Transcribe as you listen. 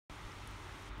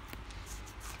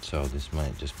So this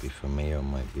might just be for me, or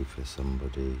might be for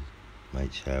somebody,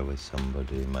 might share with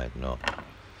somebody, might not.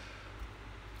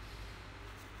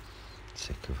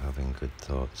 Sick of having good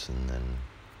thoughts and then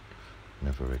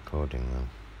never recording them.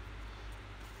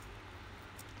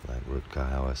 Like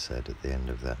Rutger Hauer said at the end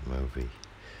of that movie,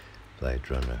 Blade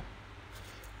Runner,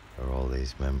 are all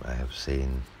these I have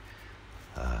seen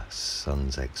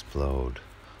suns explode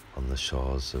on the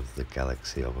shores of the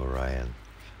galaxy of Orion.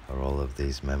 Are all of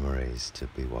these memories to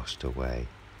be washed away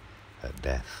at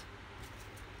death,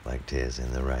 like tears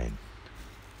in the rain?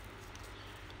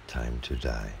 Time to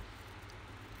Die.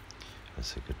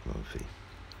 That's a good movie.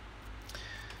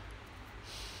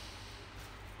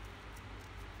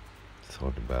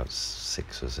 Thought about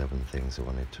 6 or 7 things I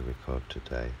wanted to record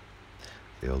today.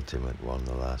 The ultimate one,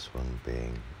 the last one,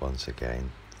 being once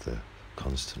again the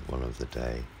constant one of the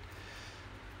day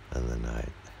and the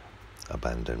night.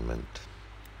 Abandonment.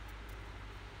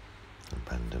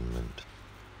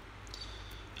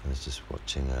 I was just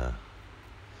watching a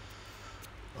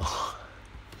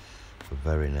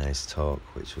very nice talk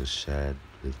which was shared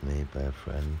with me by a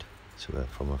friend,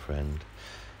 from a friend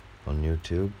on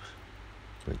YouTube,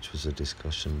 which was a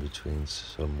discussion between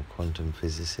some quantum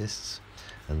physicists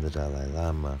and the Dalai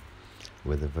Lama,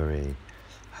 with a very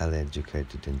highly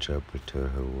educated interpreter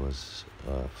who was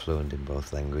fluent in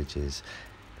both languages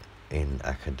in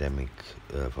academic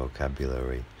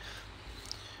vocabulary.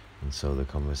 And so the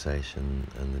conversation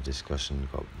and the discussion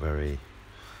got very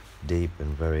deep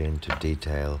and very into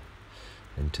detail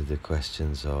into the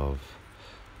questions of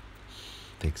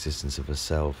the existence of a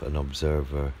self, an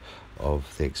observer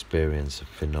of the experience of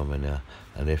phenomena,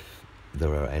 and if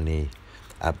there are any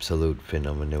absolute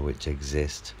phenomena which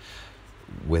exist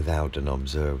without an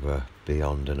observer,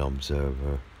 beyond an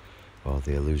observer, or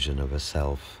the illusion of a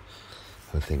self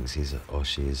who thinks he's or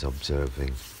she is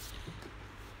observing.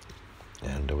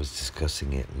 And I was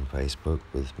discussing it on Facebook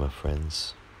with my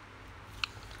friends,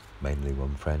 mainly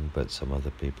one friend, but some other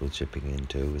people chipping in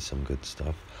too with some good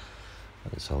stuff.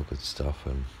 And it's all good stuff,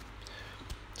 and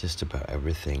just about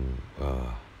everything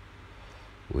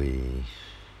we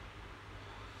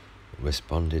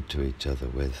responded to each other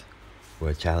with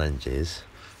were challenges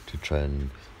to try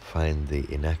and find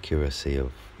the inaccuracy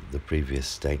of the previous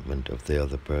statement of the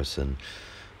other person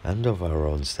and of our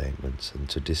own statements, and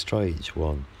to destroy each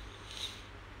one.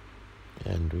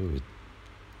 And we were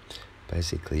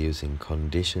basically using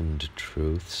conditioned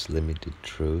truths, limited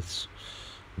truths,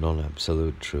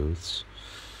 non-absolute truths,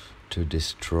 to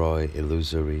destroy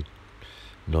illusory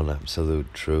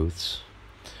non-absolute truths,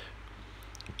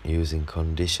 using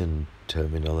conditioned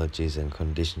terminologies and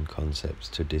conditioned concepts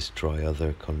to destroy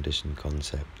other conditioned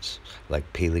concepts,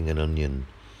 like peeling an onion.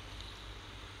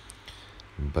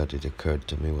 But it occurred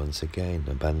to me once again,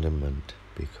 abandonment,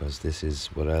 because this is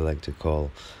what I like to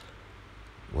call,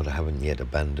 what I haven't yet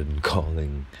abandoned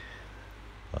calling,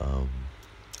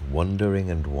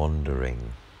 wondering and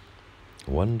wandering.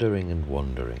 Wondering and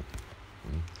wandering.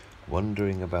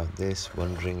 Wondering about this,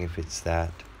 wondering if it's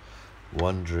that,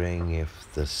 wondering if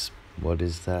this, what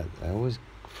is that? I always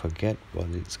forget what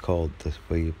it's called,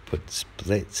 where you put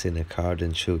splits in a card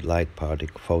and shoot light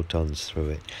photons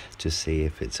through it to see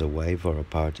if it's a wave or a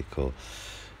particle.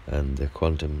 And the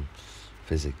quantum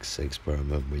physics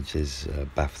experiment, which is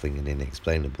baffling and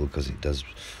inexplainable, because it does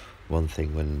one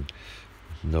thing when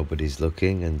nobody's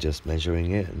looking and just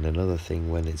measuring it, and another thing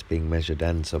when it's being measured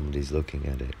and somebody's looking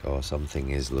at it, or something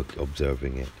is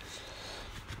observing it,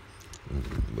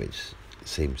 which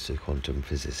seems to quantum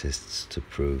physicists to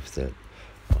prove that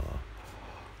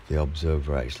the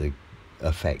observer actually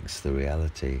affects the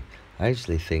reality. I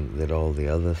actually think that all the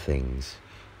other things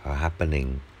are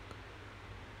happening,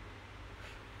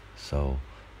 so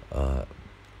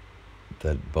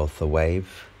that both the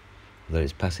wave, that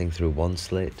it's passing through one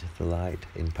slit, the light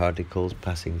in particles,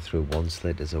 passing through one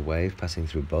slit as a wave, passing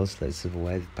through both slits of a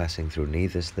wave, passing through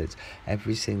neither slits,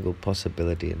 every single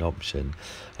possibility and option,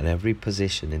 and every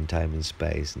position in time and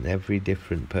space, and every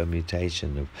different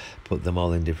permutation of put them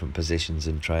all in different positions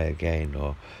and try again,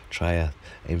 or try an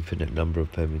infinite number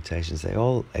of permutations, they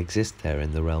all exist there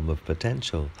in the realm of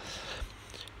potential.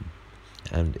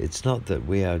 And it's not that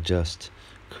we are just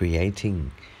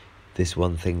creating this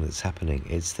one thing that's happening,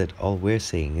 it's that all we're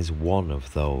seeing is one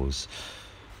of those,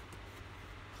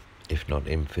 if not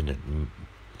infinite,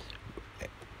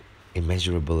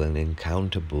 immeasurable and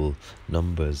incountable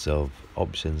numbers of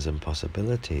options and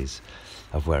possibilities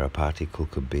of where a particle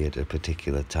could be at a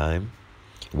particular time,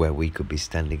 where we could be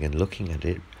standing and looking at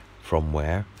it, from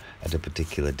where, at a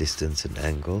particular distance and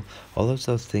angle. All of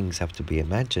those things have to be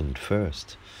imagined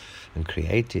first. and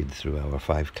created through our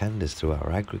five khandhas, through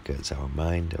our aggregates, our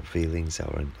mind, our feelings,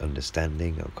 our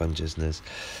understanding, our consciousness,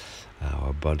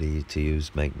 our body to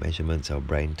use, make measurements, our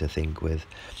brain to think with.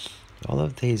 All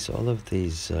of these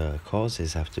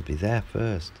causes have to be there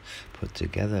first, put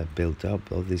together, built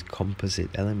up, all these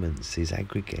composite elements, these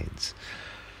aggregates.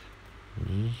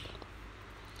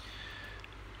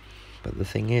 But the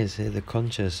thing is, the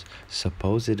conscious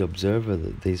supposed observer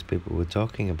that these people were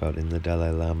talking about in the Dalai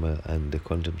Lama and the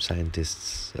quantum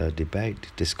scientists'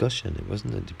 discussion, it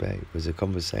wasn't a debate, it was a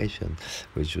conversation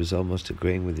which was almost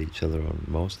agreeing with each other on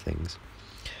most things,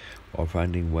 or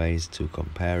finding ways to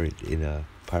compare it in a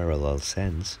parallel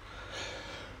sense.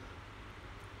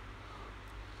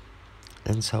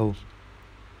 And so,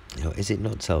 is it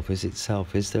not self? Is it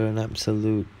self? Is there an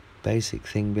absolute basic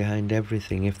thing behind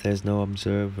everything if there's no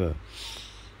observer?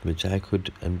 Which I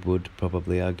could and would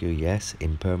probably argue, yes,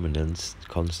 impermanence,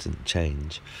 constant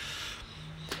change.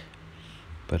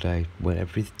 But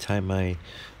every time I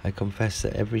confess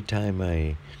that every time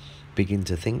I begin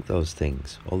to think those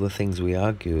things, all the things we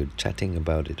argued, chatting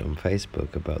about it on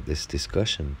Facebook, about this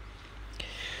discussion,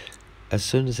 as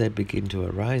soon as they begin to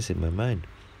arise in my mind,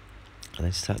 and I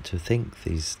start to think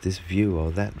this view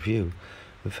or that view,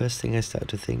 the first thing I start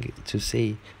to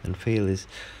see and feel is,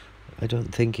 I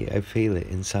don't think it, I feel it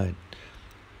inside.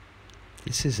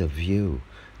 This is a view.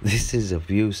 This is a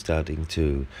view starting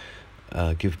to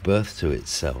give birth to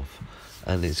itself.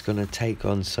 And it's going to take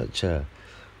on such a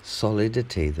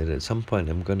solidity that at some point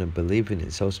I'm going to believe in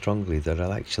it so strongly that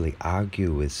I'll actually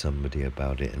argue with somebody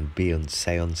about it and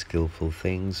say unskillful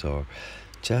things, or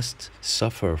just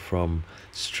suffer from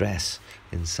stress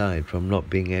inside from not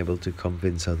being able to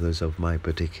convince others of my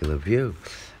particular view.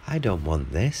 I don't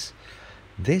want this.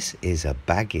 This is a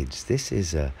baggage. This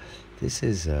is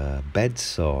a bed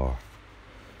sore.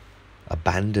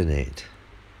 Abandon it.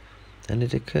 And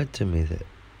it occurred to me that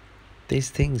these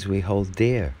things we hold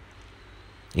dear,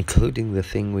 including the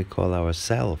thing we call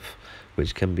ourself,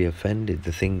 which can be offended,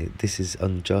 the thing, this is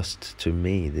unjust to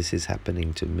me, this is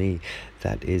happening to me,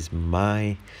 that is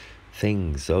my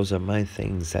things, those are my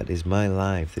things, that is my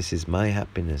life, this is my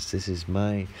happiness, this is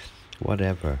my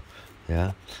whatever,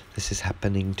 yeah? This is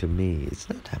happening to me. It's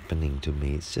not happening to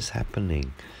me, it's just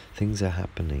happening. Things are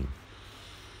happening.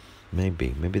 Maybe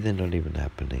they're not even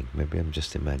happening. Maybe I'm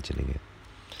just imagining it.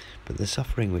 But the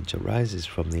suffering which arises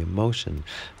from the emotion,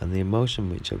 and the emotion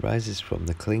which arises from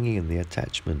the clinging and the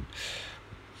attachment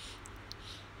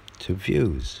to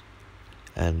views.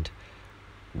 And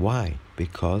why?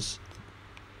 Because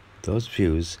those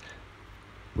views,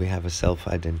 we have a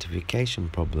self-identification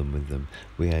problem with them.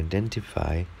 We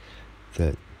identify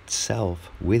the self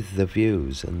with the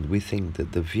views, and we think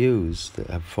that the views that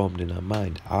have formed in our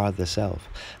mind are the self.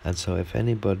 And so if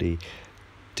anybody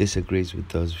disagrees with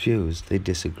those views, they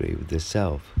disagree with the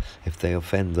self. If they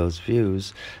offend those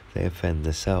views, they offend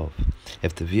the self.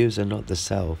 If the views are not the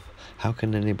self, how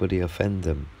can anybody offend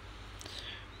them?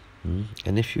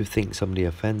 And if you think somebody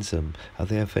offends them, are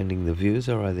they offending the views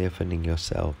or are they offending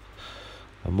yourself?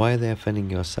 And why are they offending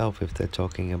yourself if they're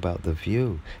talking about the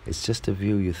view? It's just a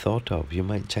view you thought of. You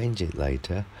might change it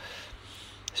later.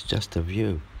 It's just a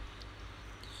view.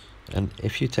 And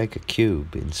if you take a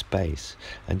cube in space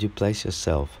and you place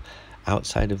yourself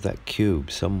outside of that cube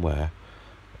somewhere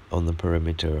on the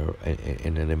perimeter, or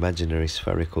in an imaginary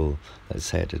spherical, let's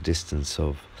say at a distance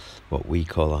of what we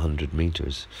call 100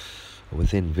 meters,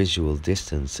 within visual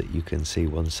distance that you can see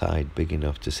one side big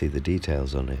enough to see the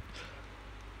details on it,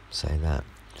 say that.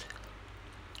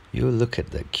 You look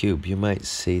at that cube, you might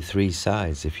see three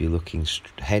sides if you're looking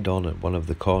head on at one of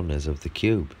the corners of the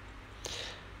cube.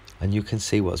 And you can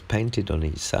see what's painted on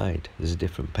each side. There's a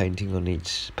different painting on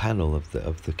each panel of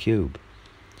the cube.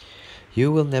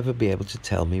 You will never be able to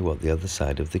tell me what the other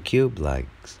side of the cube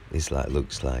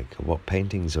looks like, or what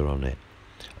paintings are on it,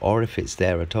 or if it's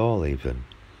there at all even,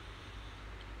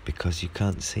 because you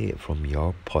can't see it from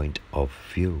your point of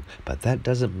view. But that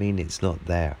doesn't mean it's not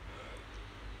there.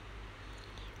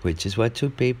 Which is why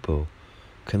two people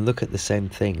can look at the same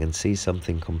thing and see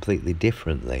something completely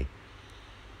differently.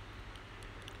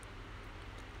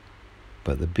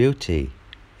 But the beauty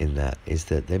in that is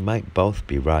that they might both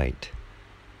be right.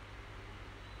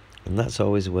 And that's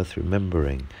always worth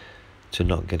remembering, to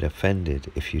not get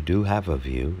offended. If you do have a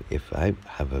view, if I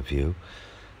have a view,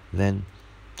 then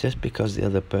just because the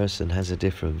other person has a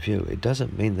different view, it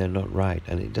doesn't mean they're not right,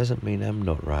 and it doesn't mean I'm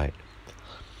not right.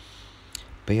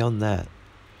 Beyond that,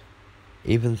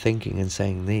 even thinking and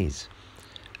saying these,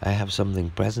 I have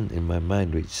something present in my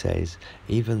mind which says,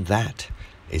 even that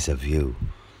is a view.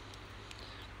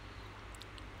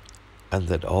 And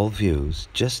that all views,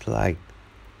 just like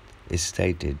is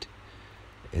stated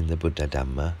in the Buddha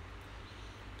Dhamma,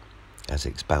 as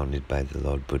expounded by the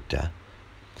Lord Buddha,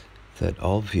 that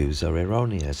all views are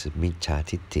erroneous,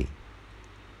 micca-ditthi.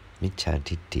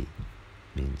 Micca-ditthi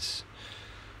means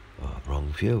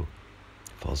wrong view,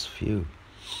 false view.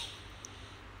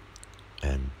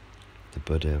 And the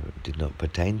Buddha did not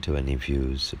pertain to any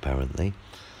views, apparently,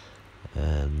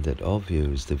 and that all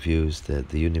views, the views that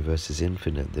the universe is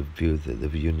infinite, the view that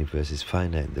the universe is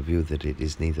finite, the view that it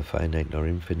is neither finite nor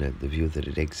infinite, the view that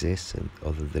it exists and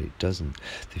other that it doesn't,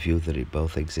 the view that it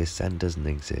both exists and doesn't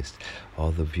exist,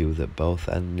 or the view that both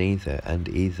and neither and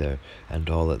either and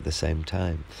all at the same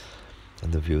time,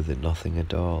 and the view that nothing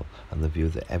at all, and the view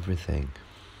that everything,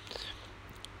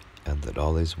 and that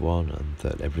all is one, and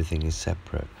that everything is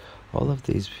separate. All of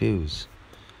these views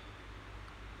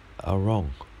are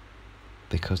wrong,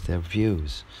 because they're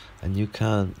views, and you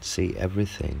can't see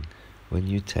everything when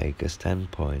you take a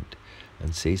standpoint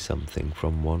and see something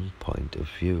from one point of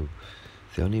view.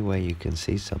 The only way you can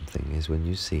see something is when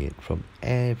you see it from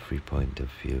every point of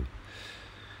view.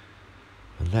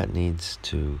 And that needs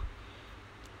to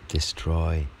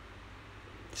destroy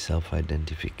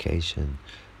self-identification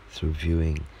through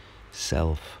viewing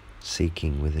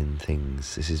self-seeking within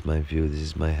things. This is my view, this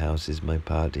is my house, this is my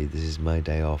party, this is my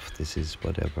day off, this is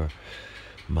whatever.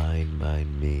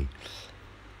 Mine, me.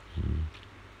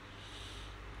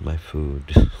 My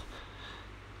food.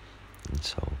 And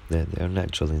so they're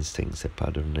natural instincts, they're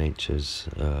part of nature's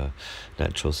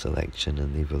natural selection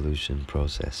and evolution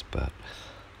process, but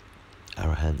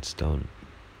arahants don't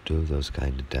do those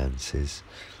kind of dances.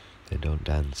 They don't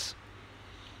dance.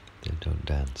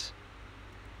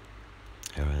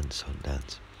 Arahants don't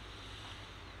dance.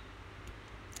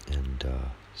 And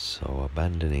so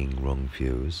abandoning wrong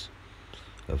views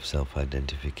of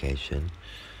self-identification,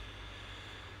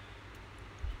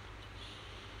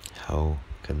 how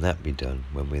can that be done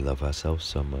when we love ourselves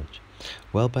so much?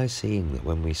 Well, by seeing that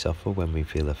when we suffer, when we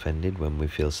feel offended, when we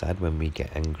feel sad, when we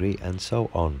get angry, and so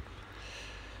on,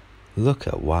 look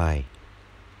at why.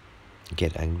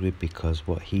 Get angry because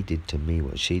what he did to me,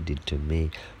 what she did to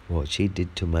me, what she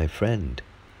did to my friend.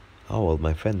 Oh, well,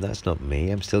 my friend, that's not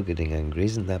me. I'm still getting angry.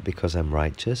 Isn't that because I'm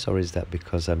righteous, or is that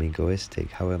because I'm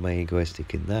egoistic? How am I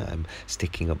egoistic in that? I'm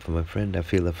sticking up for my friend. I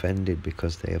feel offended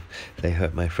because they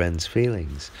hurt my friend's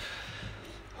feelings.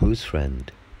 Whose friend?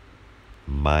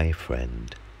 My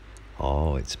friend.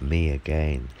 Oh, it's me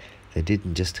again. They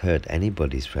didn't just hurt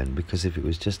anybody's friend, because if it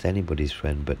was just anybody's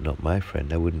friend but not my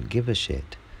friend, I wouldn't give a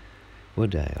shit,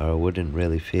 would I? Or I wouldn't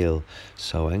really feel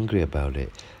so angry about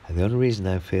it. And the only reason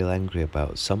I feel angry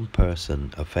about some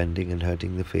person offending and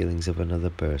hurting the feelings of another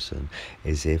person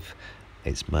is if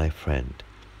it's my friend,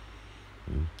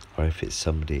 or if it's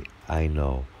somebody I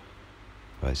know,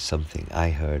 or it's something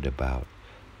I heard about.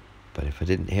 But if I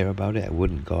didn't hear about it, I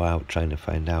wouldn't go out trying to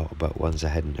find out about ones I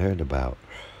hadn't heard about.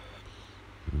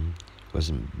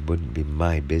 Wouldn't be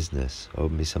my business. It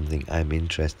wouldn't be something I'm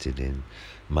interested in,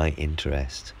 my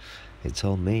interest. It's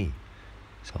all me.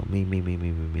 It's all me.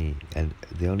 And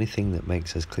the only thing that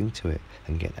makes us cling to it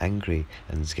and get angry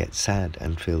and get sad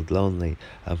and feel lonely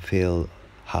and feel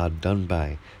hard done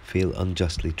by, feel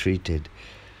unjustly treated,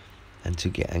 and to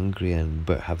get angry and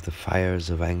have the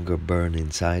fires of anger burn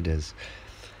inside us,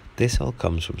 this all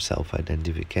comes from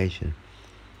self-identification.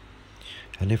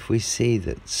 And if we see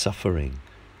that suffering,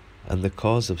 and the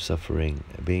cause of suffering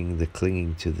being the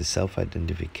clinging to the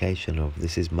self-identification of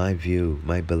this is my view,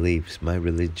 my beliefs, my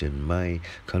religion, my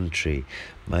country,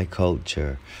 my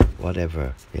culture,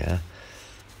 whatever, yeah?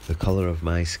 The color of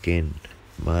my skin,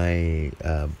 my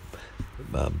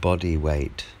body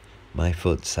weight, my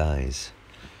foot size,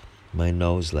 my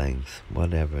nose length,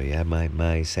 whatever, yeah?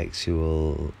 My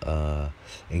sexual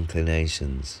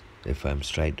inclinations, if I'm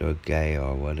straight or gay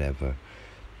or whatever.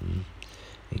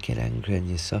 You get angry and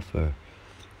you suffer.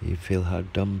 You feel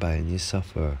hard done by and you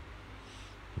suffer.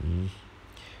 And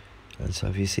so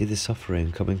if you see the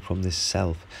suffering coming from this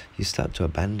self, you start to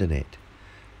abandon it.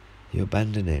 You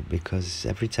abandon it because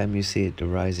every time you see it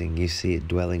arising, you see it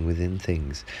dwelling within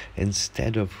things.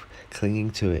 Instead of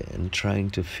clinging to it and trying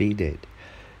to feed it,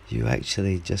 you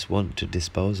actually just want to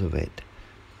dispose of it.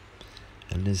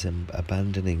 And this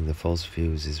abandoning the false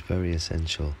views is very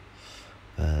essential.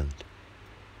 And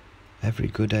every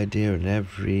good idea and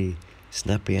every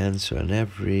snappy answer and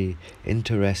every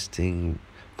interesting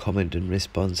comment and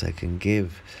response I can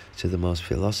give to the most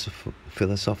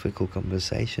philosophical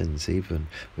conversations even,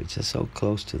 which are so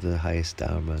close to the highest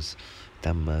dhammas,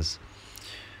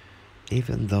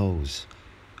 even those,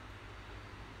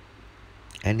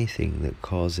 anything that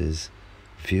causes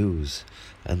views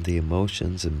and the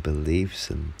emotions and beliefs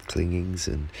and clingings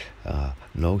and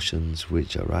notions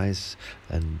which arise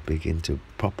and begin to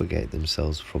propagate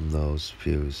themselves from those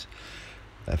views.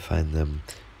 I find them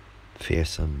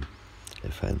fearsome. I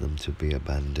find them to be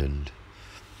abandoned.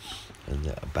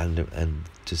 And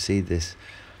to see this,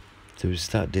 to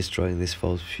start destroying this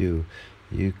false view,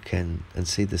 you can, and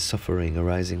see the suffering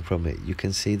arising from it. You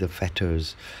can see the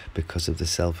fetters because of the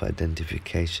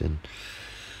self-identification,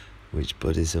 which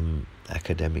Buddhism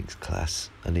academics class,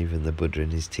 and even the Buddha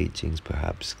in his teachings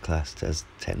perhaps classed as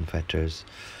 10 fetters,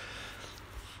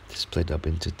 split up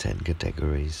into 10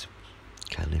 categories,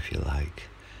 if you like.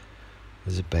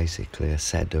 There's basically a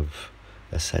set of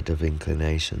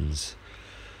inclinations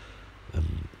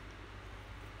and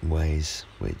ways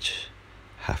which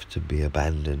have to be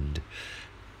abandoned.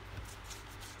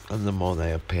 And the more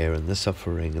they appear, and the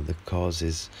suffering and the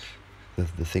causes, the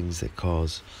things that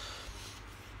cause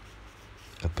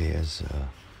appears,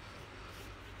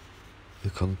 the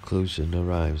conclusion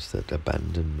arrives that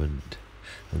abandonment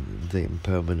and the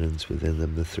impermanence within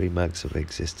them, the 3 marks of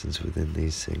existence within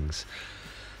these things,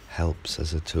 helps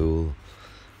as a tool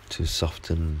to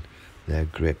soften their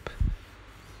grip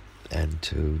and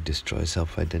to destroy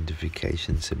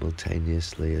self-identification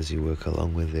simultaneously. As you work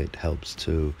along with it, helps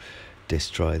to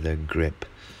destroy their grip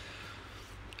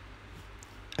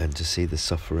and to see the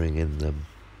suffering in them,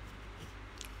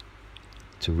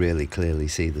 to really clearly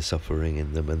see the suffering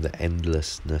in them and the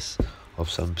endlessness of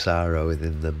samsara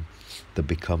within them, the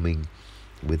becoming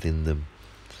within them,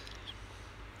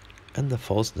 and the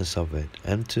falseness of it,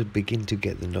 and to begin to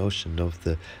get the notion of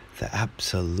the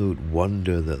absolute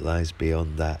wonder that lies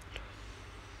beyond that,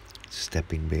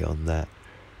 stepping beyond that,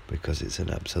 because it's an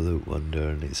absolute wonder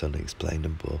and it's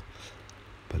unexplainable,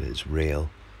 but it's real.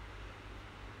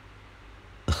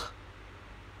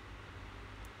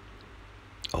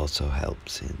 Also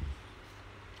helps in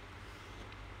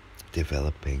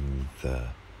developing the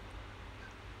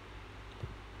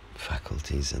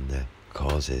faculties and the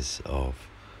causes of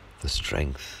the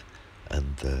strength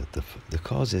and the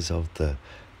causes of the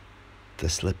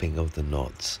slipping of the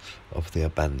knots of the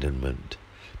abandonment.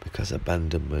 Because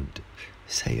abandonment,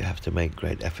 say you have to make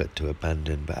great effort to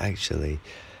abandon, but actually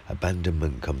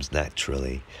abandonment comes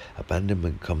naturally.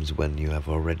 Abandonment comes when you have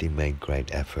already made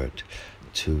great effort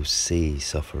to see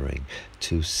suffering,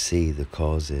 to see the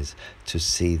causes, to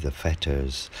see the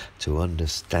fetters, to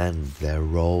understand their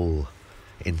role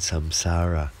in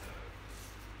samsara.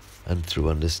 And through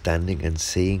understanding and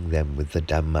seeing them with the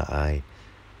Dhamma eye,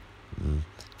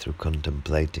 through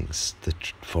contemplating the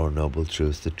Four Noble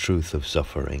Truths, the truth of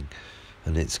suffering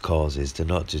and its causes, to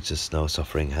not just know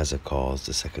suffering has a cause,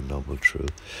 the Second Noble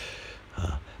Truth,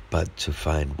 but to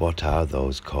find what are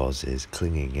those causes.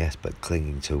 Clinging, yes, but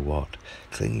clinging to what?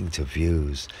 Clinging to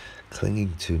views,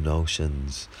 clinging to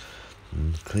notions,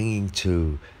 clinging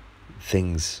to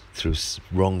things through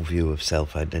wrong view of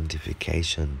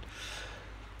self-identification,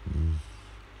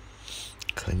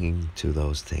 clinging to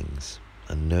those things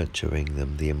and nurturing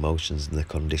them, the emotions and the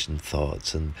conditioned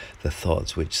thoughts, and the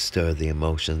thoughts which stir the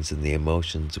emotions, and the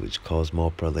emotions which cause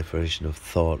more proliferation of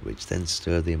thought, which then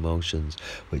stir the emotions,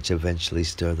 which eventually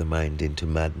stir the mind into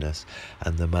madness,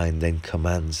 and the mind then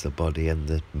commands the body and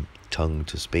the tongue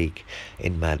to speak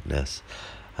in madness.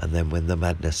 And then when the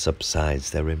madness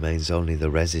subsides, there remains only the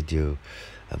residue,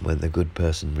 and when the good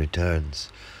person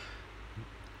returns,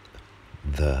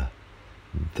 the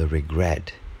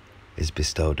regret is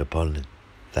bestowed upon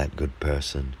that good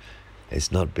person. It's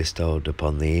not bestowed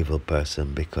upon the evil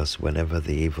person, because whenever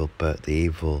the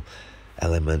evil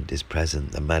element is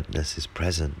present, the madness is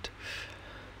present,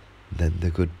 then the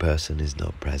good person is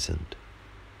not present.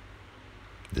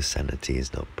 The sanity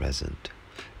is not present,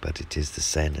 but it is the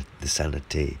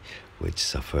sanity which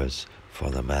suffers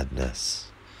for the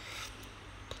madness,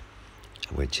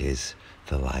 which is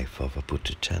the life of a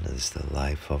puttachana, is the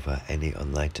life of any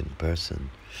enlightened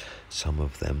person. Some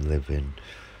of them live in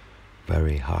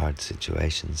very hard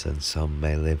situations, and some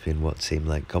may live in what seem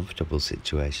like comfortable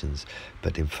situations,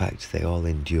 but in fact they all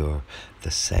endure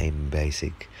the same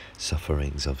basic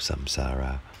sufferings of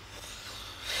samsara.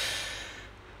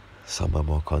 Some are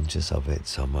more conscious of it,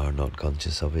 some are not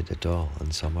conscious of it at all,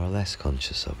 and some are less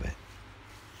conscious of it.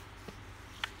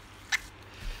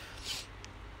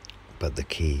 But the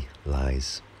key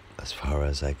lies, as far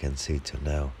as I can see to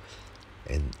now,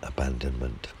 in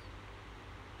abandonment.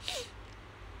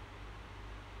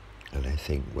 And I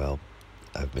think, well,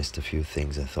 I've missed a few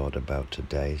things I thought about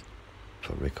today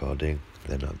for recording.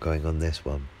 They're not going on this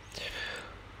one.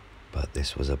 But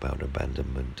this was about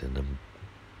abandonment, and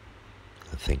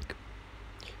I think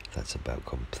that's about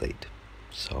complete.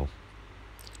 So,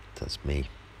 That's me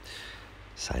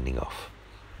signing off.